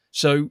shin.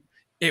 So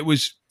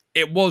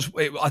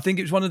I think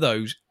it was one of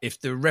those, if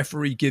the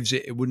referee gives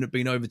it, it wouldn't have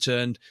been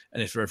overturned.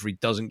 And if the referee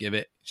doesn't give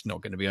it, it's not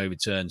going to be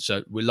overturned.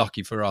 So we're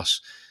lucky for us.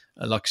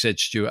 Like I said,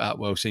 Stuart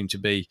Atwell seemed to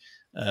be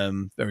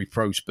very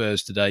pro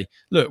Spurs today.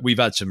 Look, we've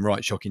had some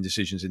right shocking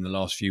decisions in the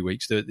last few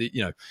weeks.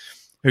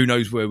 Who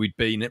knows where we'd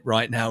been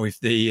right now if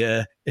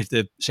the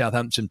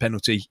Southampton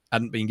penalty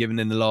hadn't been given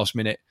in the last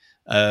minute.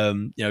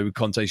 Would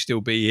Conte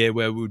still be here?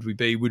 Where would we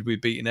be? Would we be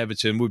beaten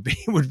Everton? Would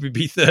we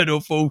be third or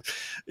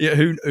fourth? Yeah,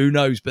 who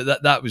knows?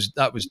 But that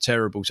was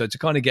terrible. So to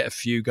kind of get a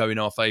few go in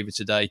our favour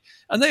today,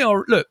 and they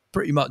are, look,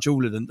 pretty much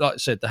all of them. Like I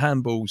said, the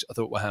handballs I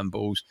thought were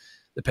handballs.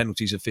 The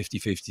penalties are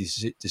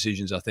 50-50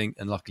 decisions, I think,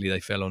 and luckily they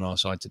fell on our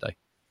side today.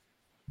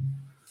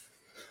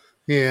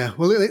 Yeah,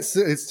 well, let's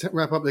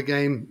wrap up the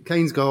game.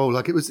 Kane's goal,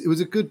 it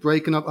was a good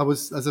break, and I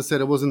was, as I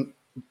said, I wasn't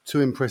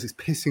too impressed. It's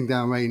pissing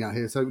down rain out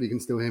here, so hopefully you can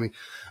still hear me.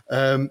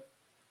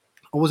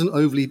 I wasn't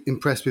overly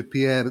impressed with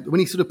Pierre, but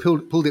when he sort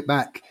of pulled it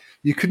back,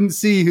 you couldn't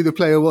see who the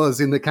player was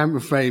in the camera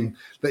frame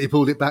that he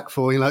pulled it back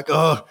for. You're like,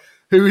 oh,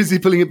 who is he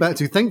pulling it back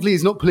to? Thankfully,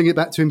 he's not pulling it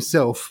back to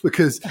himself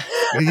because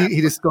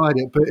he described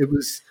it, but it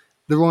was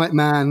the right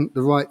man,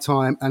 the right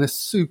time, and a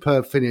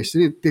superb finish.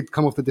 It did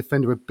come off the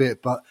defender a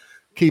bit, but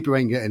keeper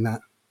ain't getting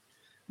that.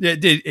 Yeah,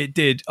 it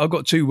did. I've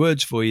got 2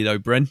 words for you, though,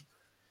 Bren.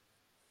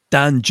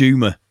 Dan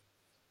Juma.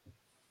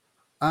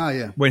 Ah,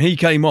 yeah. When he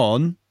came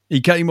on,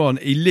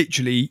 he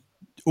literally,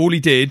 all he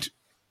did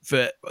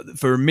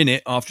for a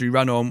minute after he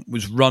ran on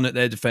was run at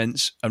their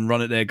defence and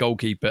run at their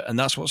goalkeeper, and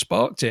that's what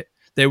sparked it.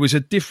 There was a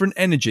different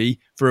energy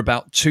for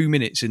about 2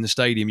 minutes in the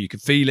stadium. You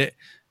could feel it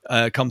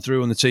come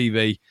through on the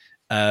TV.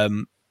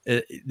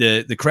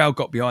 The crowd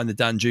got behind the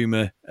Dan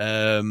Juma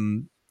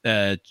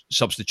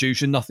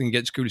substitution. Nothing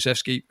against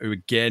Kulusevski, who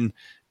again,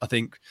 I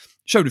think,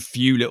 showed a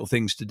few little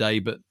things today,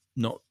 but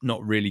not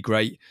really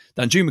great.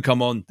 Dan Juma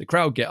come on, the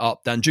crowd get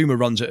up. Dan Juma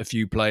runs at a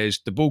few players.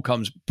 The ball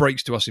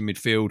breaks to us in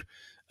midfield.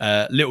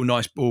 Little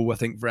nice ball, I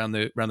think, around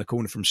the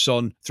corner from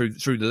Son through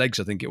the legs.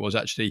 I think it was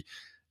actually.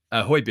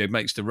 Højbjerg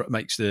makes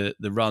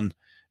the run.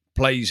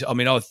 Plays. I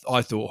mean, I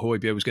thought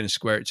Højbjerg was going to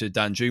square it to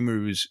Dan Juma,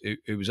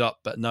 who was up,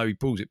 but no, he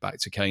pulls it back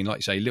to Kane. Like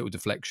you say, little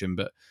deflection,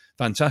 but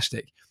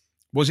fantastic.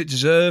 Was it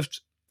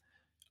deserved?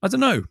 I don't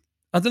know.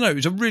 It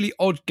was a really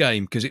odd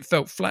game because it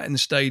felt flat in the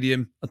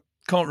stadium. I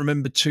can't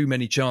remember too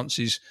many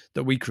chances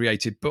that we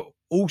created, but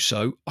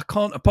also I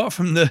can't, apart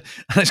from the,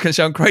 and it's going to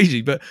sound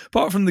crazy, but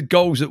apart from the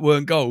goals that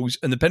weren't goals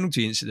and the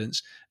penalty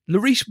incidents,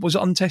 Lloris was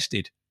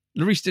untested.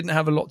 Lloris didn't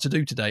have a lot to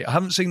do today. I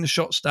haven't seen the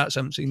shot stats, I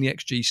haven't seen the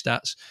XG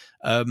stats,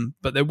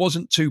 but there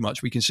wasn't too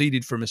much. We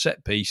conceded from a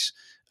set piece,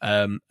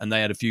 and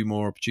they had a few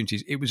more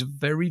opportunities. It was a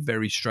very,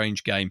 very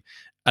strange game.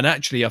 And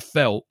actually, I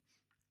felt,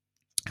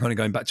 kind of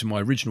going back to my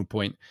original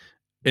point,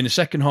 in the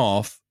second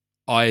half,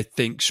 I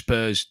think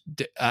Spurs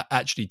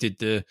actually did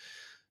the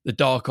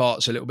dark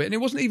arts a little bit. And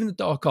it wasn't even the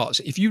dark arts.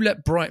 If you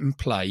let Brighton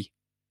play,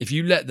 if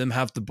you let them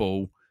have the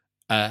ball,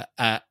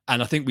 and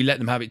I think we let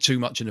them have it too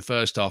much in the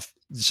first half,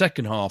 the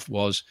second half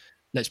was,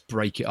 let's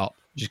break it up.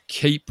 Just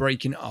keep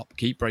breaking it up.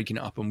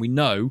 And we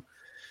know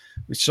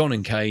with Son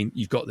and Kane,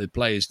 you've got the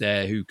players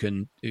there who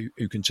can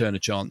turn a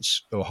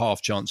chance or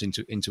half chance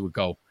into a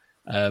goal.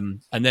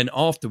 And then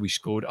after we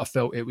scored, I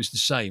felt it was the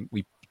same.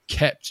 We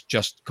kept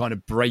just kind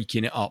of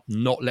breaking it up,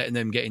 not letting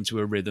them get into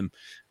a rhythm.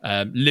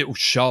 Little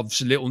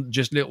shoves,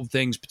 little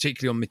things,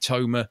 particularly on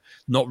Mitoma,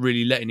 not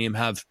really letting him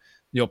have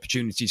the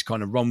opportunities to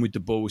kind of run with the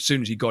ball. As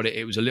soon as he got it,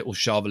 it was a little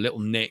shove, a little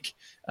nick,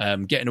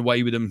 getting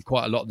away with them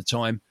quite a lot of the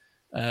time,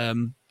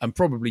 and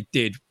probably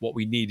did what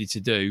we needed to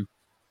do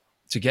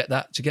to get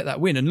that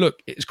win. And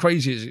look, as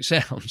crazy as it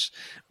sounds,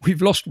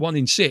 we've lost 1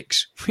 in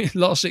 6.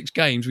 Last 6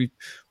 games, we've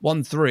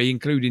won 3,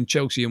 including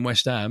Chelsea and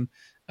West Ham,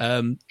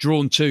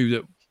 drawn 2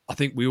 that I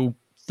think we all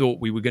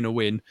thought we were going to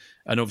win,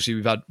 and obviously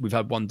we've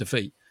had 1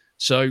 defeat.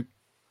 So,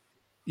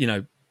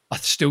 I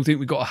still think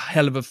we've got a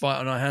hell of a fight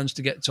on our hands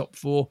to get top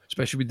 4,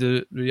 especially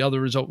with the other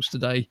results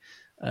today.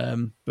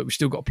 But we've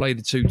still got to play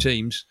the 2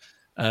 teams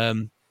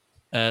that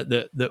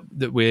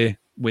we're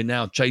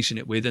now chasing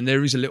it with, and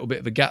there is a little bit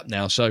of a gap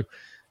now. So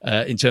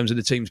in terms of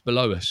the teams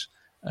below us,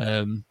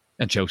 and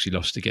Chelsea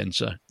lost again.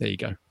 So there you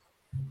go.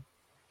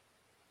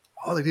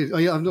 Oh, they did. Oh,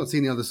 yeah, I've not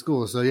seen the other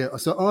scores. So yeah,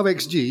 so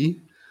RxG,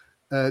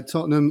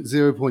 Tottenham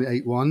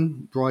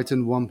 0.81,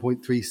 Brighton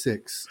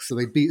 1.36. So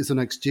they beat us on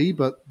XG,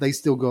 but they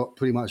still got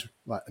pretty much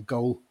like a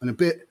goal and a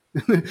bit,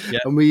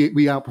 and we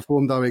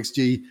outperformed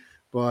RxG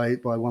by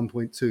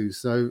 1.2.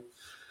 So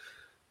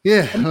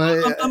yeah,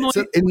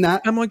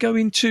 am I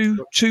going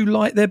too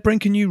light there, Brent?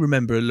 Can you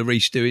remember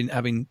Lloris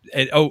having?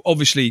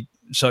 Obviously.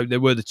 So there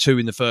were the 2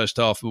 in the first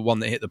half, the one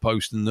that hit the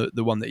post and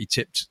the one that he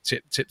tipped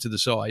to the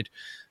side.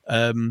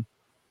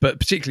 But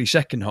particularly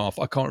second half,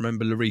 I can't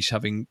remember Lloris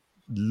having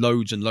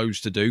loads and loads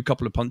to do, a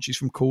couple of punches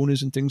from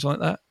corners and things like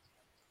that.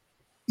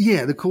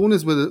 Yeah, the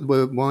corners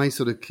were my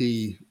sort of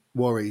key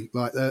worry.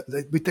 Like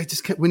they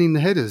just kept winning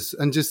the headers,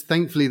 and just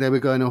thankfully they were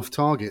going off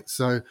target.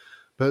 So,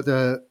 but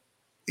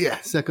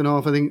second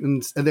half I think,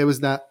 and there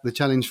was the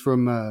challenge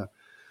from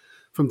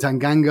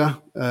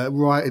Tanganga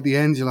right at the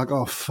end. You're like,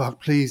 oh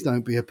fuck, please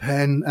don't be a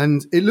pen.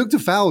 And it looked a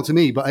foul to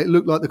me, but it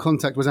looked like the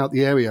contact was out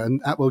the area,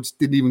 and Atwell just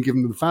didn't even give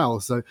him the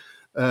foul. So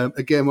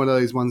again, one of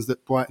those ones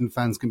that Brighton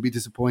fans can be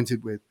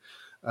disappointed with.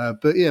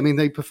 But yeah, I mean,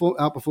 they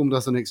outperformed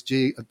us on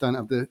XG. I don't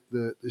have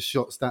the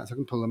shot stats. I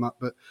can pull them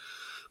up,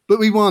 but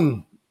we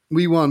won.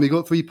 We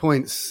got 3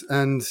 points,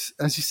 and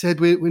as you said,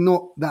 we're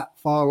not that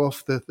far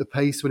off the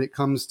pace when it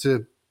comes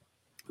to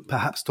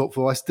perhaps top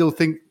 4. I still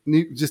think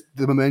just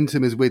the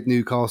momentum is with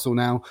Newcastle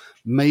now.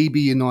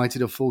 Maybe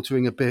United are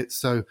faltering a bit,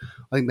 so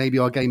I think maybe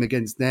our game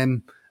against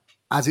them,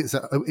 as it is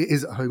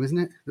at home, isn't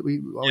it?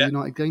 Our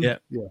United game,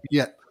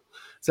 yeah.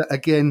 So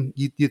again,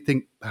 you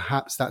think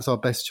perhaps that's our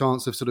best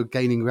chance of sort of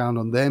gaining ground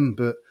on them,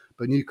 but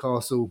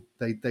Newcastle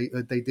they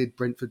did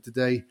Brentford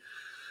today,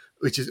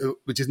 which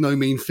is no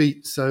mean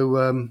feat.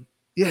 So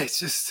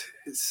it's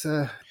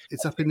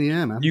up in the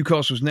air, man.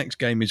 Newcastle's next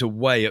game is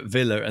away at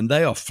Villa, and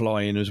they are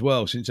flying as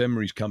well since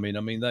Emery's come in.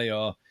 I mean, they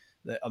are.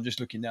 I'm just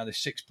looking now; they're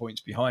 6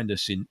 points behind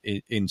us in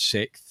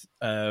 6th,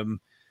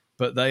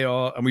 but they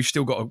are, and we've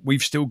still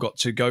got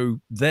to go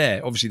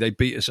there. Obviously, they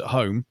beat us at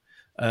home,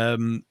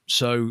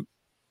 so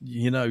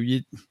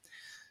it's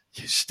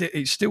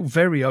still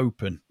very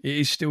open. It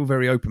is still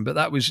very open, but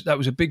that was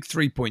a big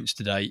 3 points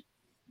today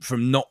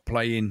from not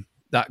playing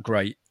that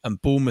great.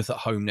 And Bournemouth at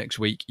home next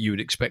week, you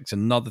would expect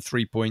another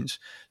 3 points.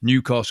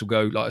 Newcastle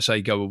go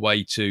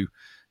away to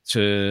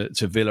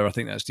Villa. I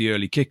think that's the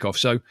early kickoff.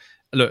 So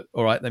look,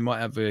 all right, they might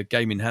have a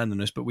game in hand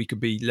on us, but we could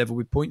be level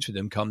with points with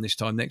them come this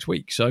time next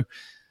week. So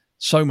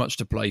much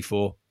to play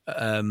for.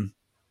 I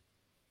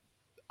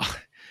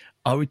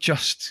would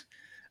just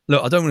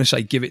look. I don't want to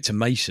say give it to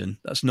Mason.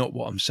 That's not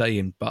what I'm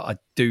saying, but I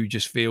do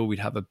just feel we'd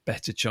have a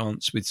better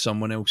chance with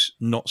someone else,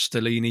 not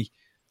Stellini,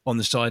 on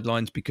the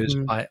sidelines, because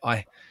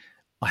I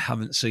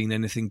haven't seen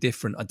anything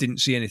different. I didn't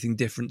see anything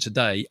different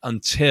today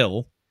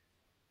until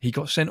he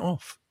got sent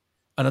off.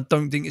 And I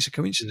don't think it's a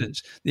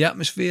coincidence. The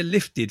atmosphere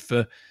lifted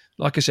for,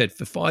 like I said,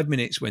 for 5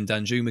 minutes when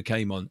Danjuma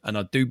came on. And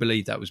I do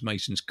believe that was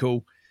Mason's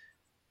call.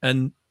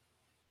 And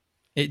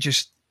it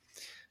just,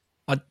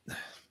 I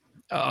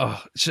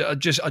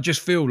just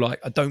feel like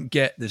I don't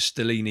get the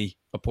Stellini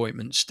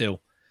appointment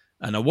still.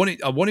 And I want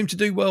him to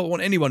do well. I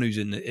want anyone who's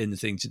in the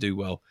thing to do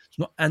well. It's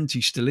not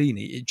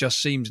anti-Stellini. It just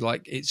seems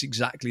like it's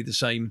exactly the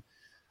same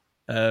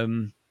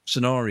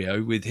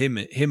scenario with him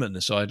on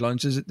the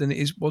sidelines than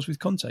it was with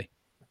Conte.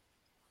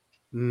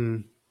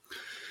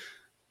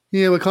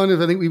 Yeah, we're kind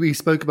of. I think we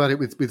spoke about it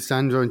with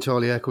Sandro and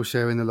Charlie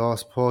Eccleshare in the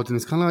last pod, and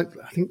it's kind of like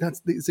I think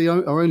it's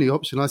our only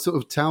option. I sort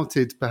of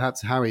touted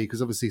perhaps Harry,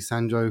 because obviously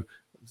Sandro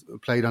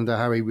played under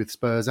Harry with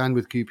Spurs and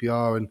with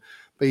QPR,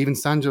 but even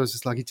Sandro is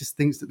just like, he just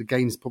thinks that the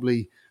game's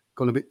probably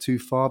gone a bit too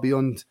far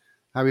beyond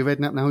Harry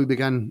Redknapp. Now, he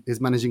began his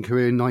managing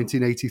career in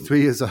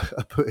 1983, as I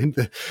put in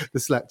the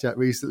Slack chat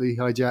recently.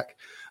 Hi, Jack.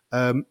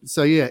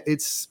 So yeah,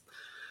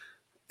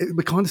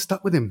 we're kind of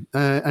stuck with him.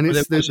 And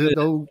it's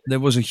there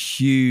was a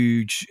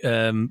huge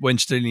when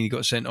Stellini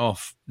got sent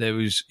off. There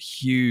was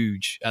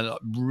huge and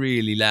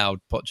really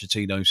loud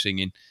Pochettino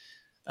singing.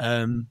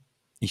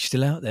 He's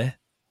still out there.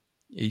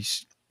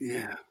 He's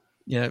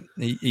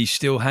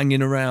still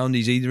hanging around.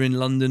 He's either in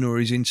London or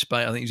he's in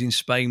Spain. I think he's in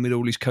Spain with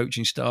all his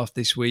coaching staff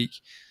this week.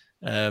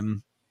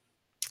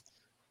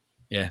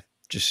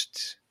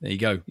 just there you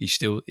go. He's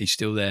still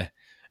there.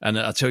 And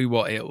I tell you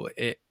what,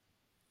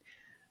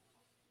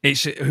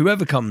 it's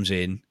whoever comes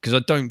in, because I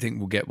don't think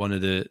we'll get one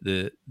of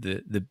the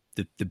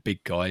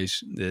big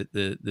guys,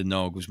 the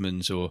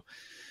Nagelsmanns or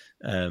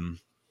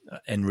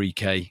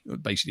Enrique.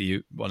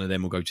 Basically, one of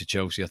them will go to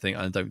Chelsea. I think.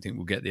 I don't think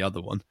we'll get the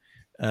other one.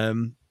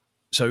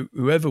 So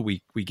whoever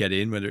we get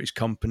in, whether it's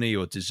Company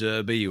or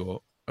Zerbi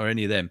or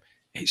any of them,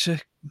 it's a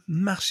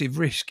massive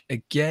risk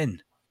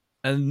again.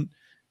 And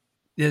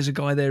there's a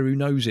guy there who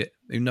knows it,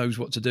 who knows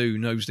what to do, who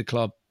knows the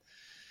club.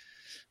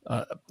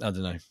 I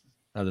don't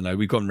know.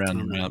 We've gone round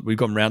and round. We've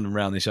gone round and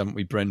round this, haven't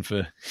we, Bren,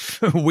 for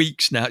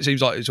weeks now? It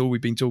seems like it's all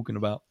we've been talking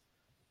about.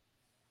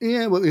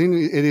 Yeah, well, it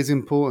is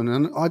important,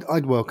 and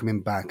I'd welcome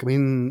him back. I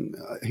mean,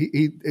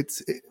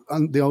 it's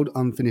the old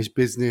unfinished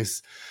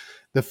business.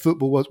 The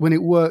football was, when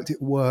it worked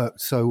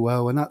so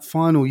well. And that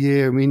final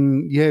year, I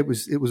mean, yeah, it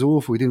was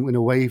awful. We didn't win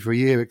away for a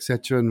year,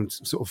 etc., and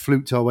sort of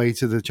fluked our way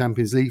to the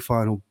Champions League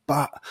final.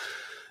 But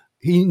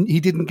he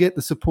didn't get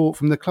the support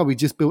from the club. He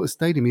just built a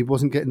stadium. He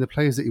wasn't getting the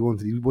players that he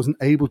wanted. He wasn't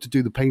able to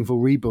do the painful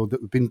rebuild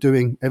that we've been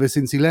doing ever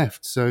since he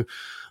left. So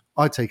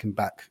I'd take him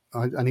back,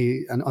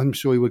 and I'm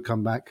sure he would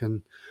come back.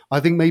 And I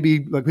think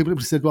maybe, like, people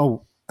have said,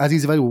 well, as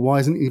he's available, why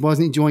isn't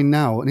he joined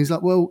now? And he's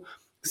like, well,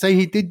 say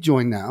he did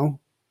join now,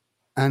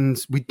 and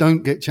we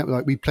don't get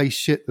like we play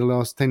shit the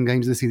last 10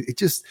 games of the season.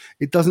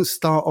 It doesn't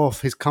start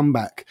off his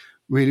comeback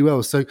really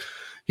well. So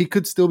he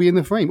could still be in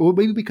the frame, or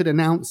maybe we could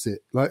announce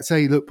it, like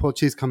say, look,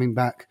 Poch is coming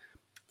back,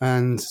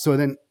 and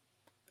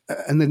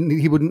then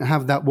he wouldn't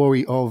have that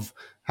worry of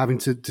having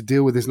to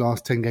deal with his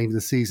last 10 games of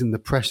the season, the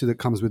pressure that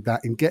comes with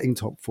that in getting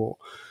top four,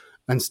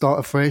 and start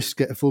afresh,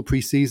 get a full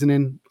pre-season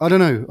in. I don't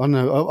know.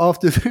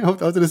 After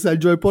the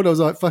Sandro pod, I was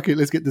like, fuck it,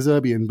 let's get the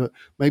Zerbi in. But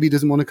maybe he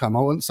doesn't want to come.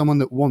 I want someone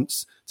that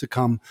wants to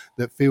come,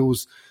 that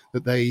feels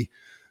that they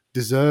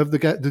deserve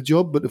the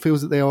job, but that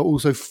feels that they are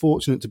also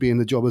fortunate to be in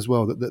the job as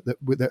well,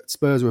 that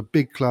Spurs are a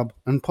big club,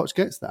 and Poch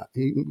gets that.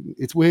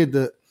 It's weird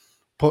that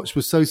Poch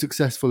was so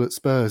successful at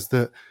Spurs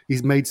that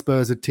he's made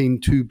Spurs a team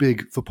too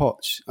big for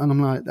Poch. And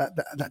I'm like,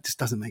 that just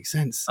doesn't make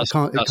sense. It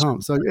can't.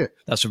 So yeah.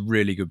 That's a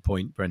really good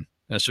point, Bren.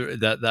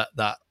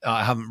 That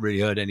I haven't really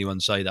heard anyone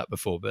say that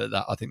before, but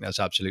I think that's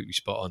absolutely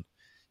spot on.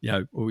 You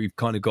know, we've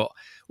kind of got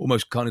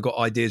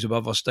ideas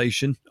above our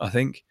station. I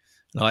think,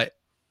 like,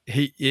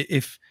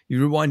 if you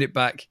rewind it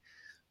back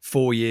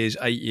 4 years,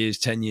 8 years,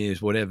 10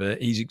 years, whatever,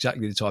 he's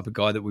exactly the type of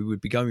guy that we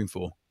would be going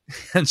for.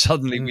 And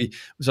suddenly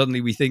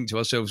we think to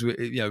ourselves,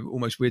 you know,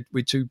 almost we're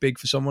too big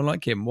for someone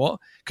like him.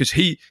 What? Because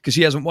he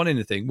hasn't won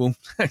anything. Well,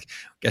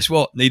 guess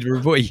what? Neither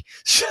have we.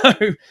 So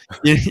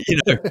you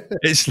know,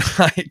 it's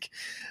like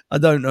I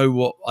don't know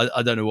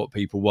what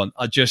people want.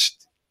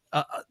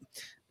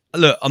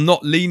 Look, I'm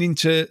not leaning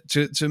to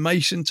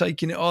Mason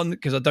taking it on,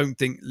 because I don't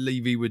think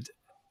Levy would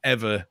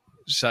ever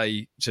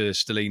say to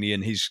Stellini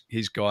and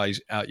his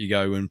guys, out you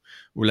go, and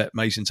we'll let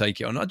Mason take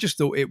it on. I just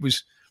thought it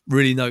was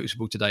really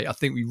noticeable today. I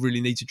think we really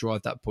need to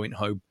drive that point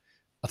home.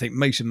 I think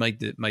Mason made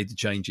the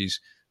changes.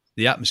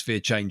 The atmosphere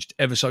changed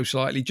ever so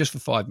slightly, just for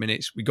 5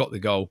 minutes. We got the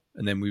goal,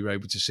 and then we were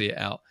able to see it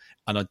out.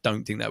 And I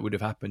don't think that would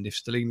have happened if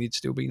Stellini had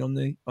still been on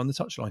the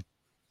touchline.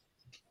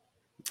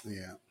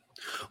 Yeah.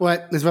 All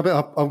right, let's wrap it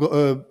up. I've got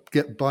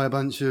to buy a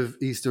bunch of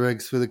Easter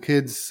eggs for the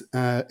kids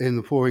in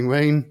the pouring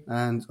rain,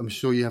 and I'm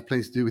sure you have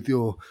plenty to do with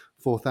your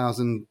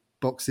 4,000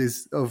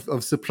 boxes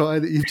of supply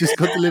that you've just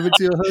got delivered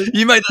to your home.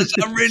 You made that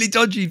sound really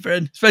dodgy,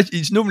 friend. Especially,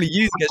 it's normally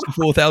you that gets the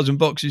 4,000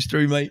 boxes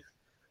through, mate.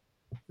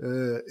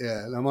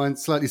 Yeah, now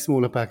mine's slightly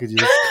smaller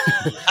packages.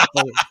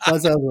 That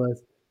sounds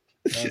worse.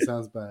 That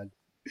sounds bad.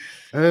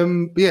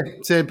 But yeah,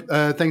 Seb,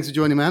 thanks for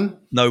joining, man.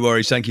 No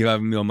worries. Thank you for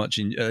having me on. Much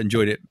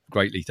enjoyed it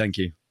greatly. Thank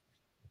you.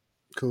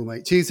 Cool,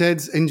 mate.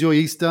 Cheeseheads, enjoy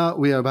Easter.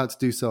 We are about to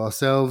do so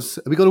ourselves.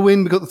 We got a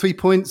win. We got the 3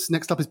 points.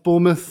 Next up is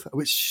Bournemouth,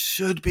 which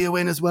should be a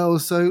win as well.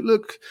 So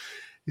look,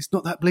 it's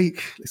not that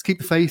bleak. Let's keep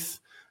the faith.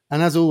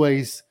 And as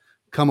always,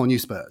 come on, you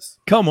Spurs.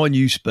 Come on,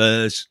 you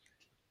Spurs.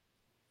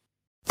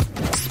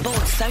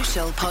 Sports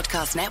Social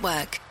Podcast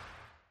Network.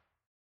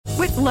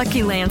 With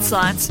Lucky Land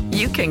Slots,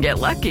 you can get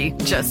lucky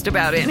just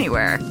about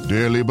anywhere.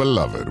 Dearly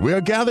beloved, we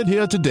are gathered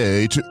here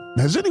today to...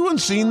 Has anyone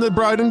seen the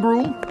bride and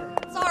groom?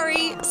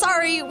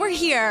 Sorry, we're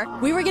here.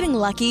 We were getting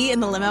lucky in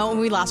the limo and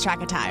we lost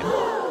track of time.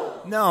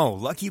 No,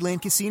 Lucky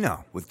Land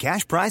Casino, with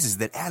cash prizes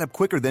that add up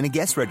quicker than a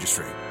guest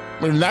registry.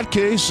 In that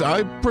case,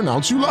 I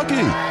pronounce you lucky.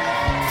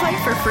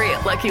 Play for free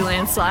at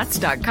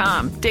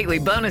LuckyLandSlots.com. Daily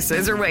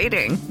bonuses are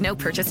waiting. No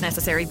purchase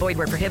necessary. Void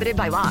where prohibited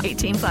by law.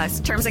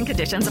 18+. Terms and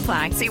conditions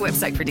apply. See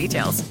website for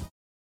details.